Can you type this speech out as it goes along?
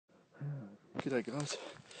G'day guys.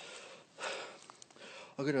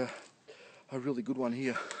 I've got a really good one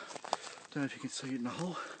here. Don't know if you can see it in the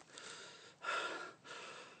hole.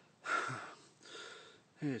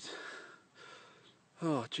 There's,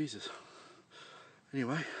 oh Jesus.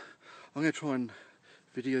 Anyway, I'm going to try and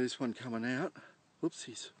video this one coming out.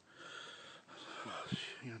 Whoopsies. Oh,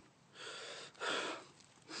 hang on.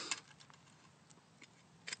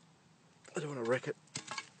 I don't want to wreck it.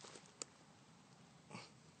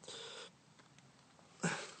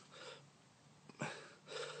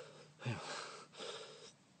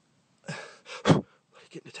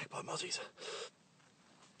 Getting attacked by mozzies.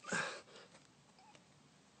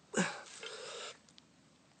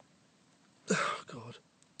 Oh God,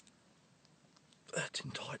 that's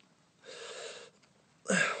in tight.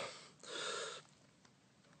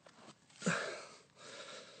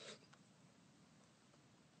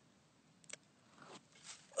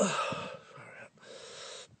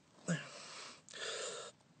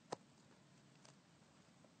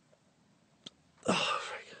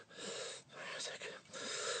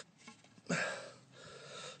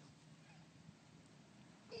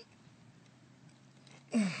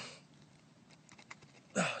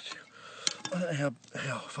 I don't know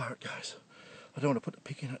how far it goes. I don't want to put the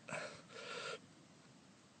pick in it.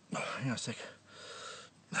 Oh, hang on a sec.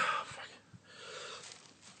 Oh, fuck.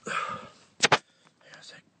 Hang on a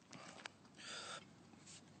sec.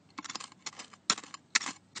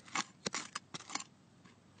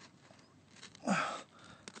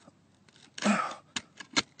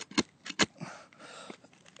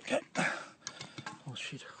 Okay. Oh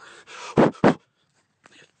shit. I got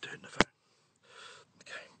dirt in the phone.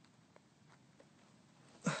 Okay.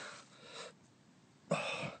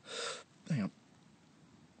 Hang on.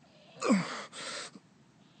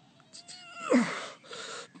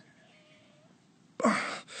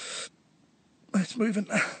 It's moving.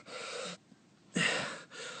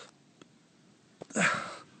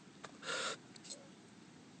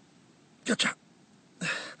 Gotcha.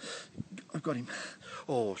 I've got him.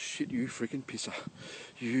 Oh shit, you freaking pisser.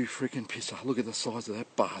 You freaking pisser. Look at the size of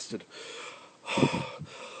that bastard.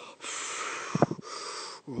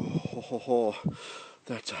 Oh,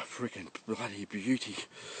 that's a freaking bloody beauty.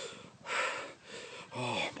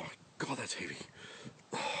 Oh my God, that's heavy.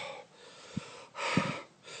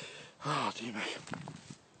 Oh dear me.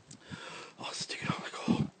 I'll stick it on the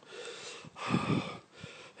coil.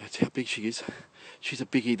 That's how big she is. She's a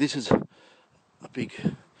biggie. This is a big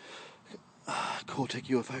Cortec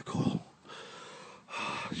UFO coil.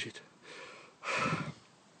 Oh, shit.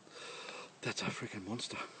 That's a freaking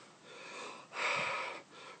monster.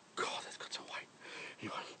 God, that's got some weight.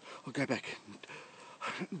 Anyway, I'll go back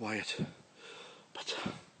and weigh it. But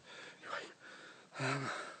anyway,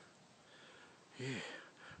 yeah,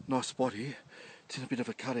 nice spot here. It's in a bit of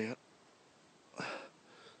a cutout.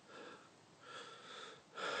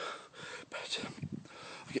 But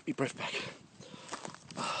I'll get my breath back.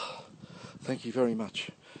 Thank you very much.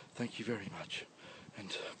 Thank you very much.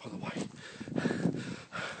 And by the way,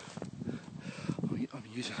 I'm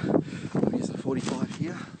using a 45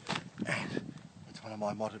 here, and it's one of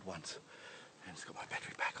my modded ones, and it's got my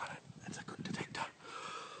battery pack on it. It's a good detector.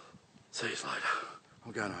 See you later.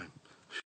 I'm going home.